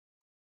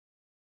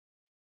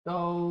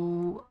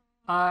So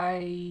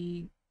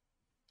I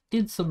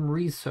did some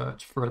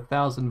research for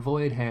 1,000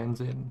 void hands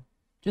in,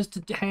 just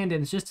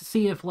to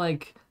see if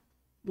like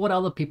what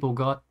other people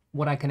got,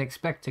 what I can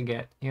expect to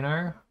get, you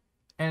know?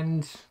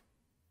 And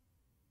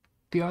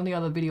the only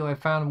other video I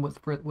found with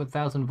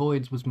 1,000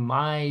 voids was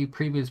my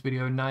previous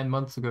video 9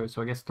 months ago.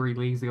 So I guess 3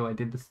 leagues ago I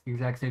did this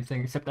exact same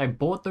thing, except I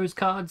bought those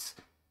cards,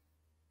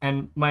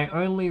 and my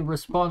only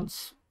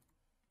response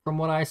from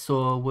what I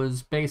saw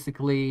was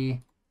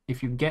basically,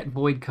 if you get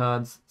void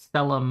cards,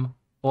 sell them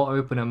or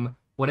open them.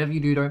 Whatever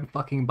you do, don't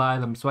fucking buy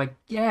them. So I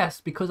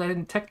guess because I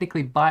didn't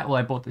technically buy, well,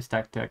 I bought this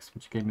Tactics,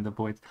 which gave me the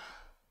voids.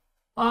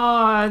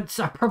 I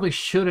probably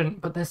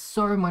shouldn't, but there's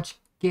so much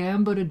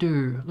Gamba to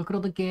do. Look at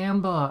all the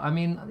Gamba. I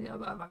mean,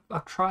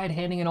 I've tried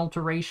handing in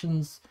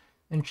alterations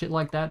and shit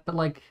like that, but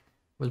like,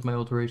 where's my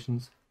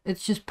alterations?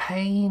 It's just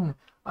pain.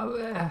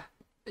 Yeah,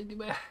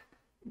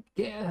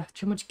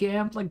 too much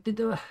Gamba. Like, it's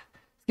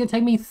gonna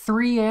take me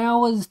 3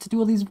 hours to do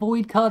all these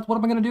void cards. What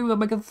am I gonna do? I'll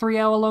make a 3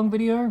 hour long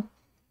video?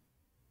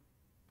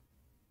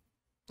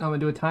 I'm gonna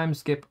do a time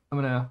skip. I'm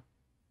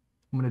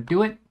gonna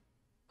do it.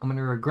 I'm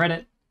gonna regret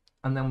it,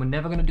 and then we're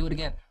never gonna do it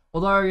again.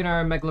 Although, you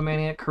know,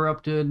 Megalomaniac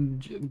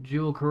corrupted,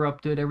 Jewel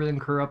corrupted, everything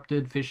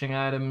corrupted, fishing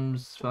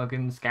items,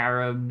 fucking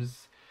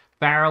scarabs,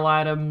 barrel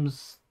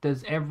items.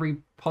 There's every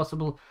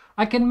possible.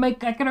 I can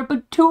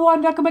open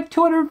 200. I can make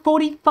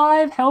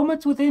 245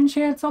 helmets with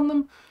enchants on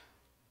them.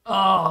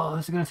 Oh,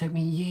 this is gonna take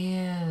me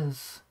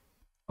years.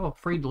 Oh,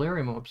 free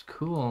delirium orbs,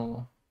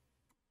 cool.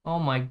 Oh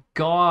my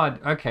god.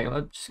 Okay,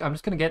 I'm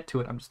just gonna get to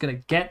it. I'm just gonna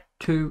get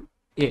to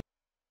it.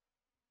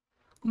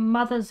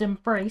 Mother's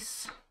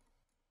embrace.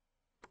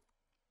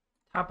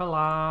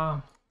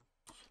 Tabula.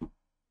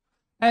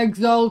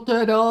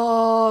 Exalted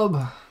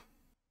orb.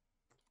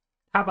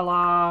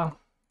 Tabula.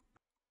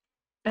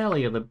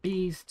 Belly of the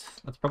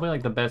beast. That's probably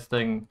like the best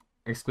thing,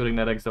 excluding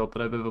that exalt,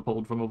 that I've ever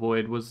pulled from a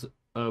void, was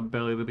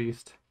Belly of the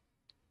Beast.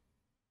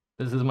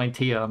 This is my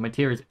tier. My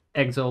tier is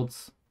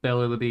exalts,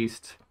 Belly of the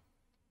Beast.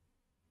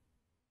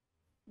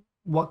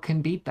 What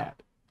can beat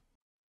that?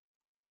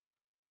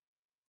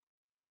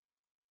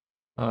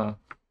 Well,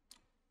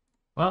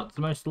 it's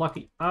the most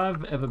lucky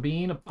I've ever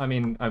been. I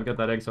mean, I've got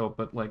that exalt,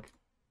 but like,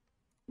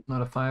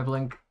 not a 5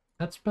 link.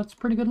 That's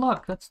pretty good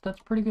luck. That's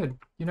pretty good.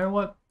 You know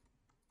what?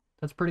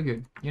 That's pretty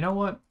good. You know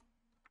what?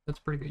 That's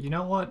pretty good. You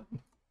know what?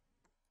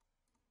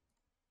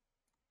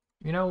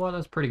 You know what?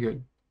 That's pretty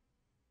good.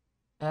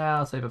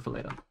 I'll save it for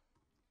later.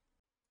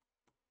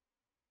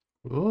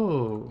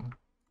 Ooh.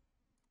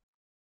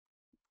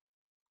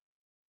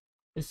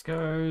 This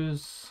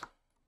goes.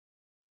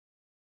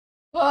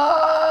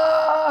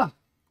 Ah!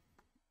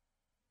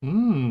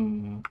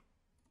 Hmm.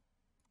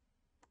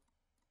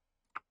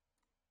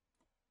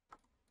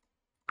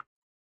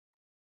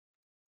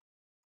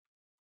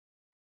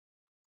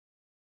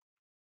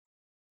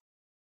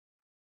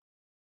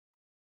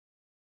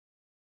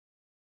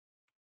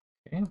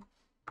 Okay.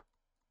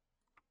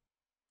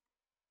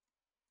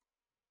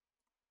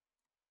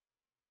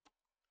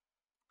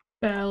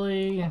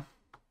 Belly.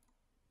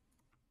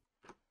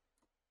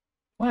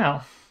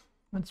 Wow.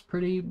 That's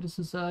pretty, this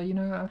is, you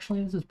know,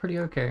 actually this is pretty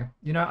okay.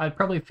 You know, I'd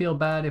probably feel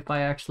bad if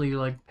I actually,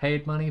 like,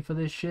 paid money for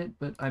this shit,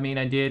 but, I mean,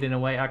 I did in a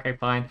way. Okay,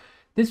 fine.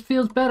 This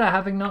feels better,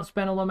 having not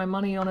spent a lot of my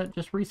money on it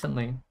just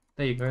recently.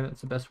 There you go,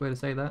 that's the best way to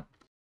say that.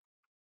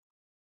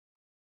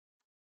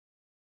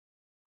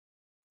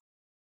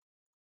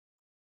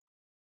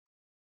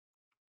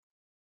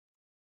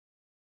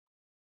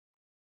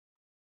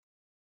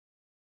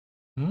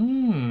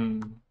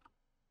 Hmm.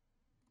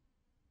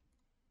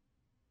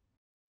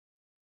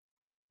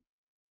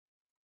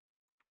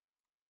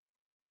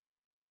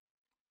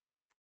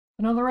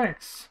 Another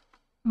X.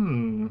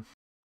 Hmm.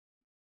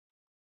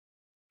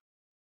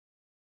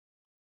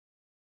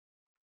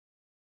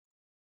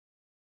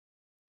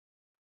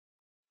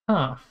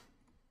 Huh.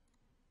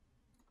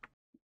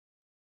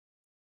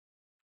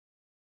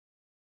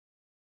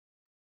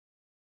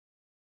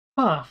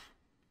 Huh.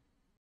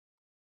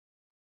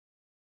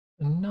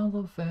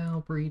 Another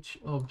Vow Breach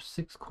of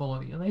 6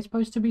 quality. Are they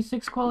supposed to be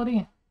 6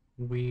 quality?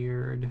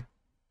 Weird.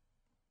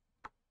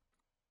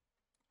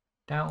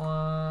 That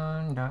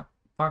one,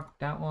 fuck,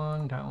 that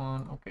one,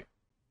 okay.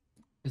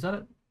 Is that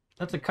it?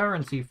 That's a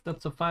currency.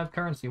 That's a 5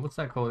 currency. What's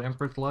that called?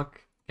 Emperor's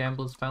Luck?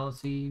 Gambler's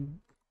Fallacy?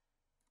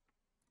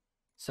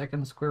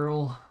 Second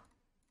Squirrel?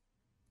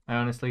 I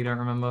honestly don't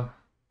remember.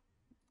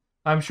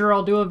 I'm sure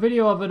I'll do a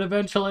video of it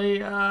eventually.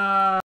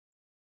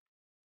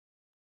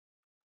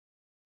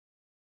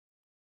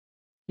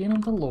 King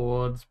of the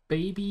Lords,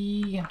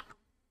 baby.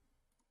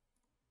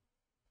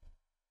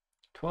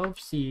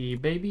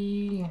 12C,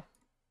 baby.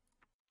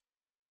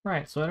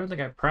 Right, so I don't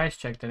think I price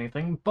checked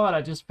anything, but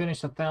I just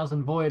finished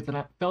 1,000 voids, and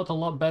I felt a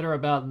lot better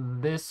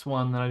about this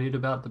one than I did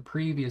about the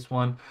previous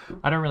one.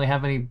 I don't really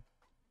have any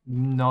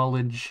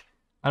knowledge.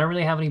 I don't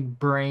really have any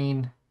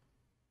brain.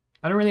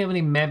 I don't really have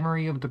any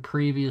memory of the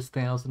previous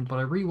 1,000, but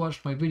I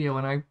rewatched my video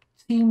and I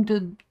seem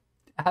to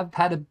have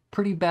had a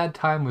pretty bad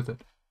time with it.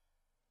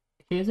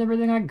 Here's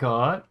everything I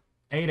got.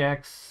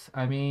 8x.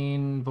 I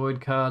mean,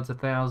 void cards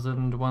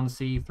 1,000,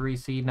 1C,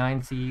 3C,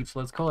 9C each.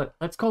 Let's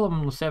call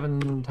them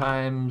 7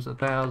 times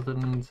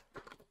 1,000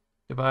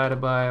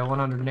 divided by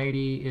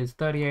 180 is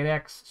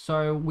 38x.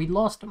 So we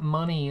lost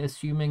money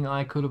assuming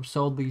I could have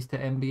sold these to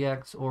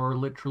MBX or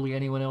literally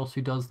anyone else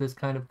who does this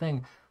kind of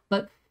thing.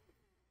 But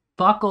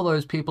fuck all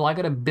those people. I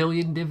got a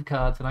billion div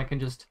cards and I can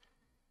just...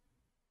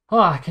 Oh,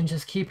 I can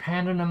just keep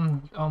handing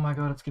them. Oh my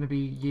god, it's going to be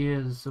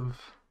years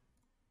of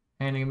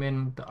handing them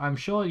in. I'm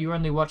sure you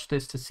only watched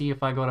this to see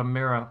if I got a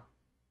mirror.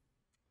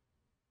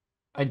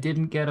 I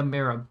didn't get a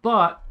mirror,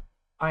 but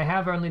I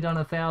have only done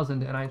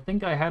 1,000, and I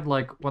think I had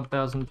like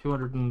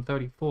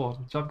 1,234.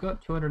 So I've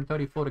got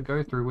 234 to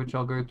go through, which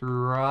I'll go through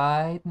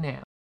right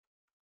now.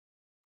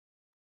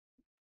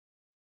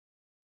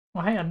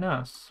 Well, hey, a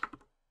nurse.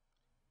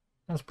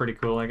 That's pretty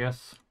cool, I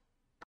guess.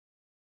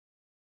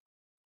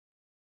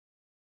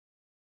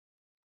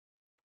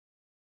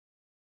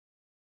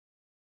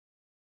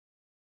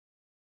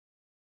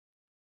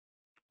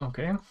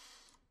 Okay.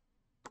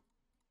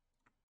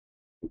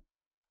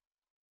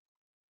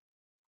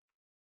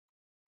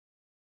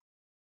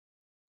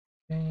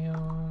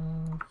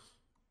 Chaos.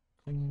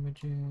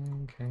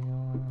 Thingamajig.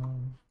 Chaos.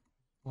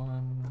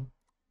 1.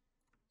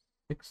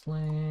 6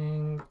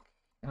 link.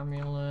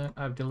 Amulet.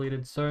 I've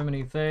deleted so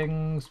many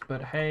things,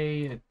 but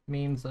hey, it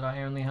means that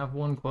I only have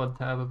 1 quad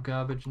tab of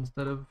garbage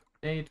instead of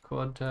 8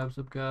 quad tabs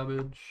of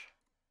garbage.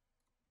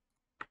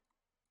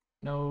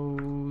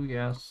 No,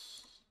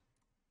 yes.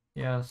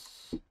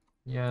 Yes.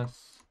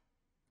 Yes.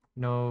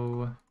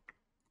 No.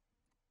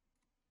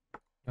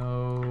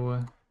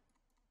 No.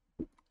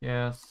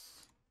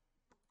 Yes.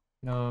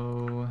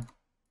 No.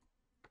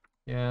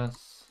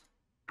 Yes.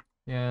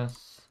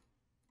 Yes.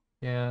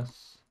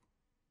 Yes.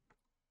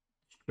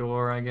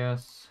 Sure, I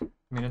guess. I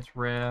mean, it's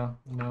rare.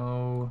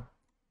 No.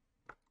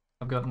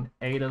 I've gotten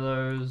 8 of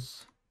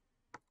those.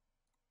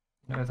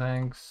 No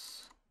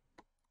thanks.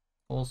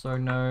 Also,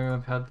 no.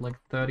 I've had like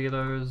 30 of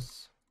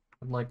those.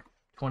 I've had like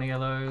 20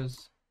 of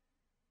those.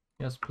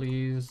 Yes,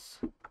 please.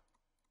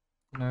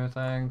 No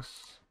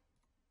thanks.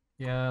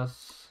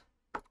 Yes.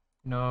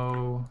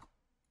 No.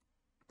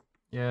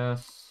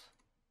 Yes.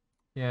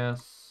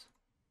 Yes.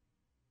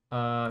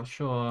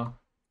 Sure.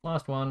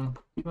 Last one.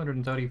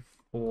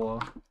 234.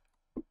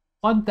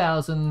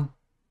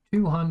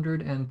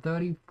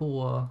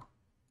 1,234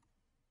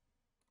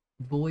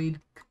 void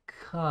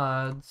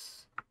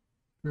cards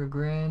for a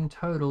grand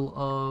total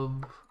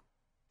of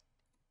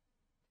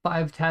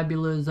 5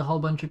 tabulars, a whole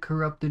bunch of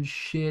corrupted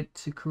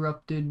shit,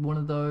 corrupted one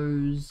of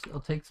those. I'll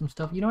take some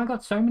stuff. You know, I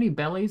got so many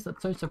bellies.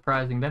 That's so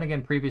surprising. Then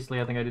again,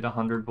 previously, I think I did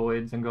 100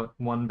 voids and got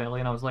 1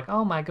 belly, and I was like,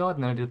 oh my god.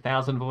 And then I did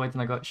 1,000 voids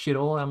and I got shit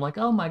all. And I'm like,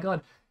 oh my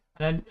god.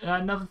 And then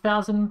another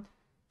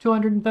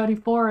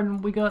 1,234,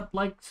 and we got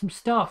like some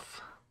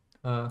stuff.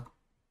 8x,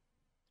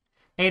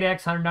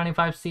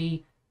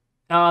 195C.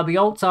 The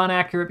alts aren't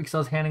accurate because I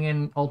was handing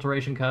in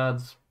alteration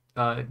cards.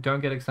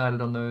 Don't get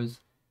excited on those.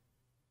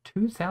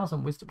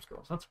 2,000 wisdom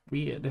scrolls. That's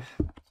weird.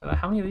 So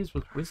how many of these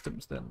was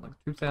wisdoms then? Like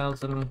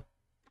 2,000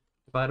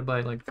 divided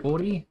by like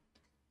 40?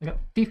 I got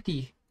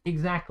 50.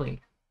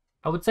 Exactly.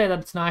 I would say that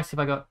it's nice if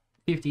I got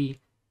 50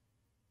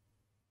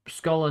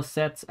 scholar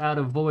sets out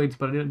of voids,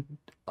 but I did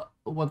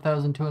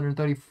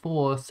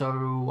 1,234,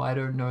 so I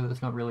don't know.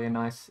 That's not really a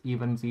nice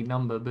even Z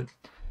number, but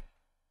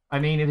I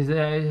mean, it is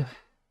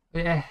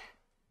yeah.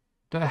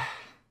 Do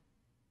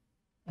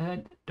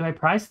I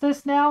price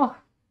this now?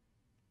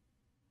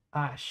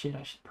 Ah, shit,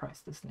 I should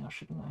price this now,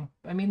 shouldn't I?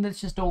 I mean, that's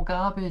just all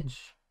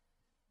garbage.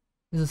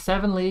 There's a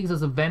 7 leagues,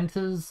 there's a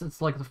Ventus. It's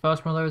like the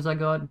first one of those I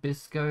got.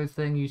 Bisco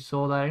thing, you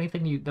saw that.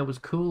 Anything that was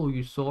cool,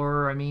 you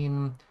saw. I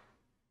mean...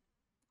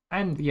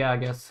 And, yeah, I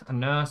guess a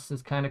nurse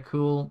is kind of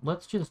cool.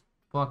 Let's just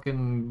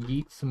fucking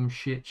yeet some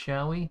shit,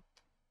 shall we?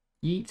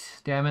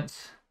 Yeet, damn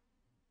it.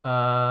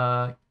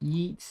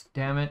 Yeet,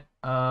 damn it.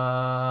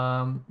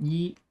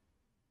 Yeet.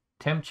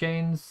 Temp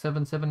chains,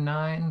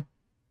 779.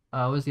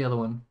 Where's the other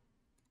one?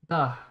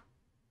 Ah.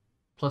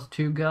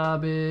 +2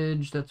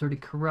 garbage, that's already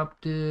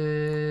corrupted.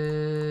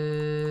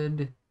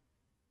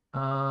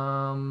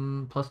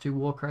 +2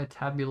 Warcry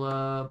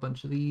Tabula, a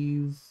bunch of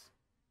these.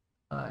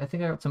 I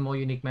think I got some more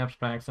unique maps,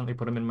 but I accidentally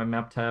put them in my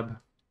map tab.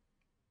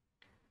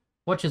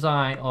 Watcher's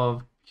Eye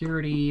of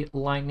Purity,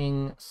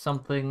 Lightning,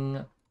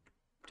 something,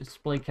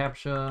 Display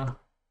Capture.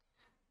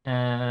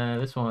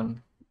 This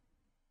one.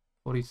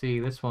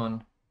 40C, this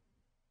one.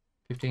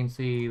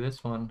 15C,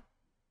 this one.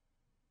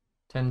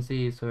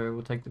 10C, so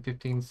we'll take the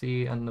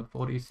 15C and the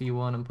 40C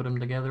one and put them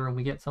together and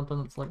we get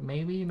something that's like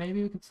maybe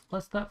we could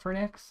split that for an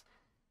X?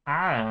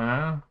 I don't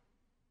know.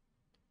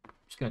 I'm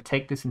just gonna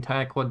take this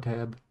entire quad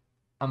tab.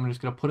 I'm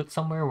just gonna put it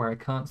somewhere where I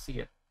can't see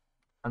it.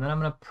 And then I'm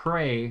gonna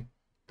pray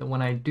that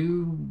when I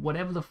do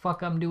whatever the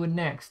fuck I'm doing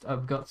next,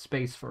 I've got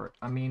space for it.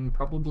 I mean,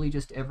 probably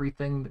just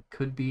everything that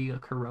could be a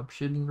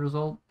corruption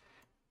result.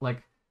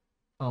 Like,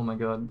 oh my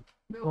god.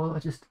 Well, I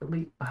just, at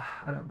least,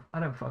 I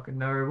don't fucking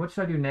know. What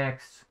should I do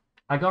next?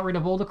 I got rid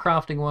of all the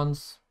crafting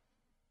ones.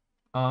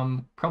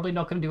 Probably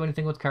not going to do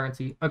anything with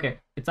currency. Okay,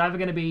 it's either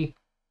going to be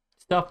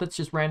stuff that's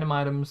just random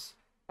items,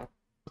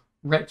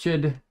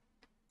 wretched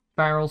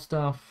barrel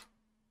stuff,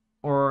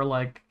 or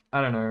like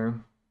I don't know,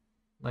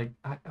 like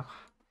I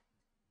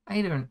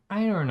don't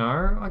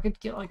know. I could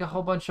get like a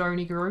whole bunch of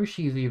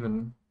onigoroshis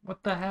even.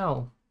 What the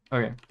hell?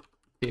 Okay,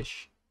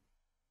 fish.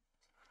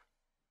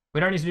 We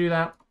don't need to do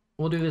that.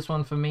 We'll do this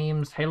one for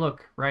memes. Hey,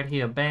 look, right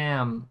here.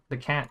 Bam! The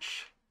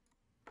catch.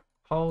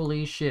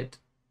 Holy shit.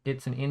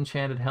 It's an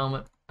enchanted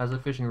helmet as a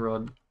fishing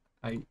rod.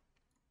 Will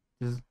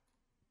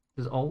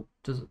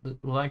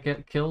I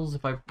get kills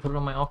if I put it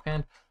on my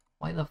offhand?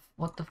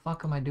 What the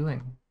fuck am I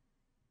doing?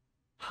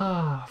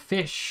 Ah,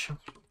 fish.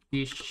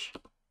 Fish.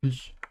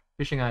 Fish.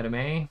 Fishing item,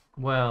 eh?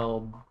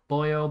 Well,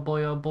 boy oh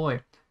boy oh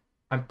boy.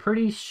 I'm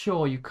pretty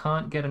sure you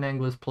can't get an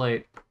angler's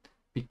plate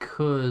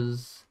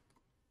because,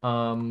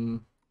 oh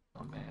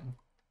man.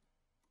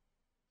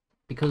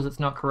 Because it's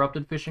not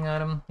corrupted fishing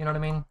item, you know what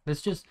I mean?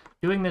 This just,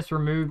 doing this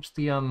removes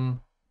the, removes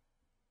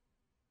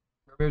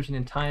an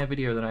entire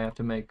video that I have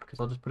to make,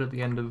 because I'll just put it at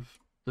the end of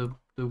the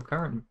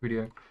current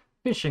video.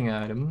 Fishing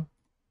item.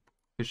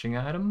 Fishing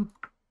item.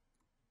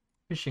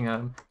 Fishing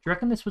item. Do you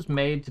reckon this was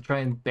made to try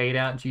and bait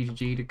out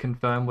GGG to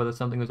confirm whether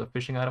something was a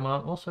fishing item or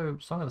not? Also,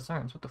 Song of the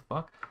Sirens, what the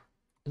fuck?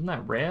 Isn't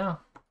that rare?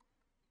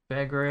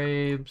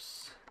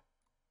 Fairgraves.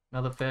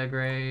 Another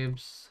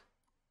Fairgraves.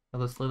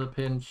 Another Slither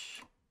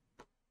Pinch.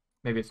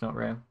 Maybe it's not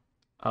rare.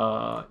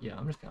 Yeah,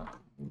 I'm just gonna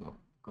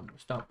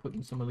start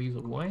putting some of these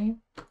away.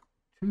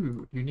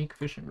 2 unique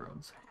fishing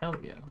rods. Hell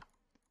yeah.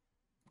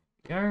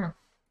 There we go.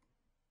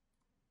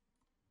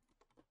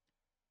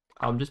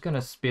 I'm just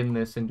gonna spin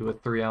this into a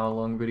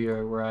 3-hour-long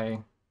video where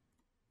I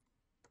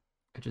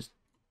just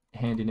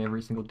hand in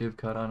every single div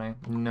cut, aren't I?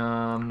 No,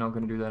 I'm not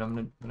gonna do that.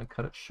 I'm gonna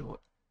cut it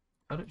short.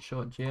 Cut it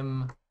short,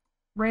 Jim.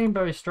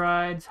 Rainbow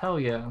strides. Hell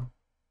yeah.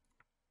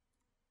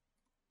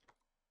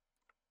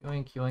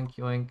 Yoink, yoink,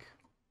 yoink.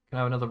 Can I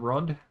have another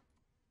rod?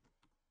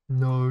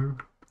 No.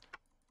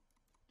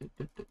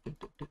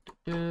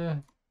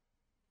 Trade.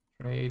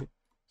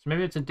 So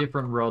maybe it's a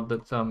different rod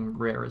that's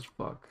rare as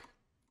fuck.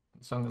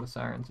 Song of the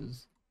Sirens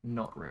is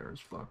not rare as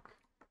fuck.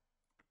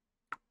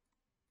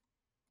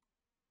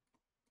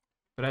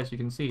 But as you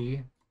can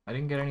see, I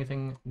didn't get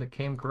anything that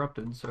came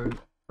corrupted, so it's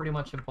pretty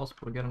much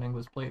impossible to get an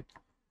angler's plate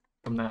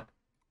from that.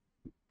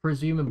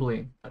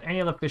 Presumably. But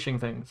any other fishing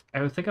things?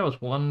 I think I was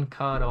 1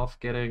 card off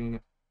getting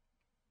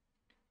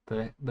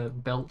the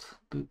belt,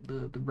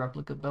 the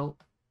replica belt.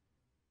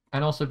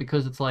 And also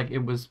because it's like,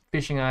 it was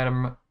fishing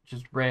item,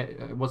 just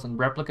it wasn't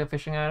replica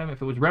fishing item.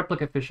 If it was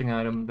replica fishing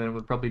item, then it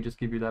would probably just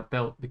give you that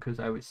belt, because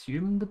I would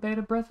assume the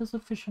beta breath is a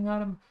fishing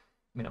item.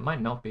 I mean, it might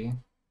not be.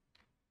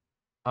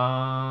 Yeah.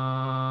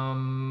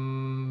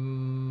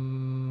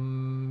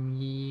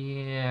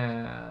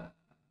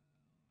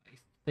 I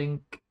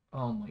think,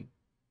 oh my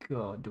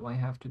god, do I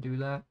have to do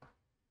that?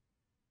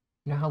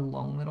 You know how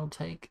long that'll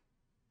take?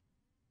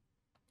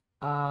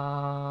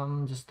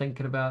 Just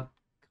thinking about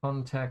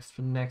context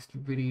for next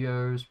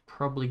videos,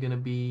 probably gonna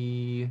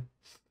be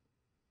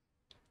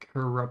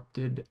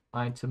corrupted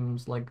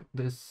items like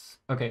this.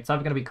 Okay, it's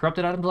either gonna be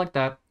corrupted items like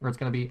that, or it's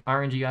gonna be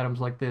RNG items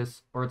like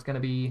this, or it's gonna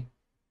be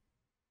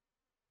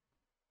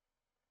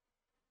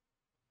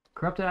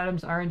corrupted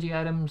items, RNG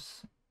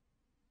items.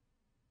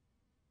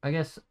 I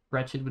guess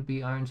wretched would be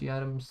RNG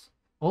items.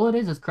 All it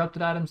is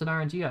corrupted items and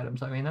RNG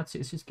items. I mean, it's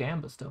just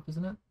Gamba stuff,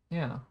 isn't it?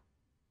 Yeah.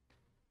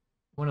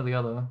 One or the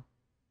other.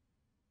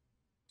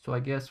 So I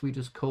guess we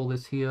just call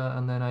this here,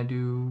 and then I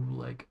do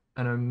like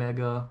an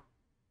Omega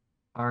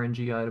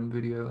RNG item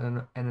video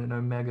and an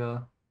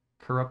Omega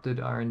corrupted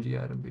RNG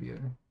item video.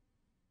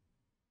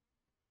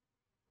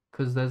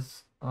 Because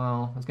there's,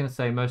 I was going to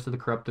say most of the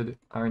corrupted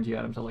RNG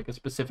items are like a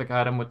specific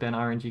item with then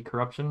RNG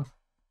corruption.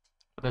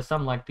 But there's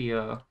some like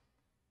the,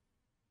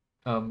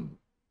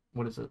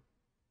 what is it?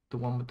 The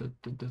one with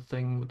the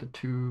thing with the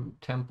 2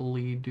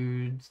 temple-y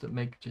dudes that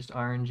make just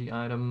RNG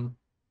item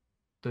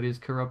that is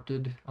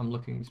corrupted. I'm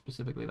looking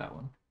specifically at that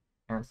one.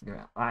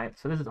 Alright,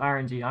 so this is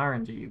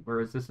RNG,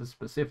 whereas this is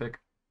specific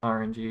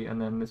RNG,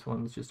 and then this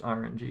one's just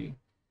RNG.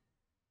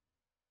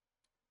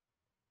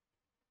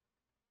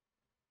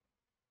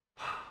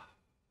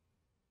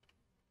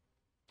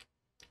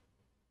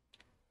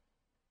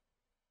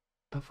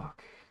 The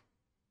fuck?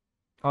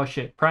 Oh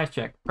shit, price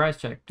check.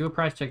 Do a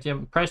price check,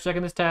 Jim. Price check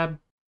in this tab.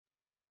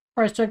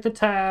 Price check the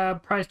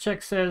tab. Price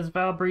check says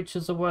Val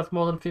breaches are worth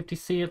more than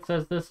 50C. It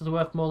says this is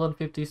worth more than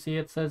 50C.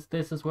 It says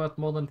this is worth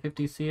more than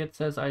 50C. It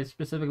says I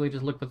specifically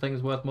just look for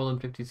things worth more than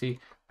 50C.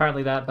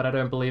 Apparently that, but I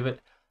don't believe it.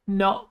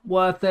 Not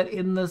worth it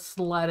in the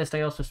slightest. I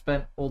also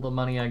spent all the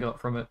money I got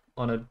from it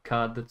on a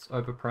card that's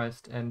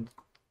overpriced, and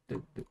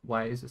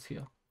why is this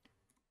here?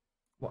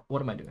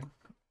 What am I doing?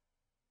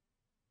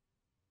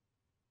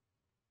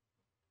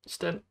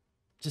 Just don't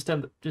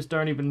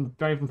even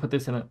put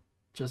this in it.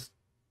 Just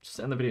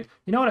end the video.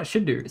 You know what I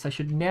should do is I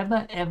should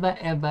never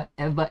ever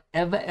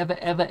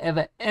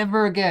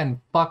again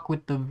fuck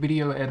with the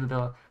video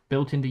editor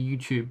built into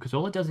YouTube, because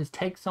all it does is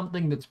take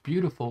something that's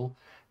beautiful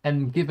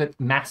and give it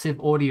massive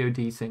audio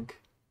desync.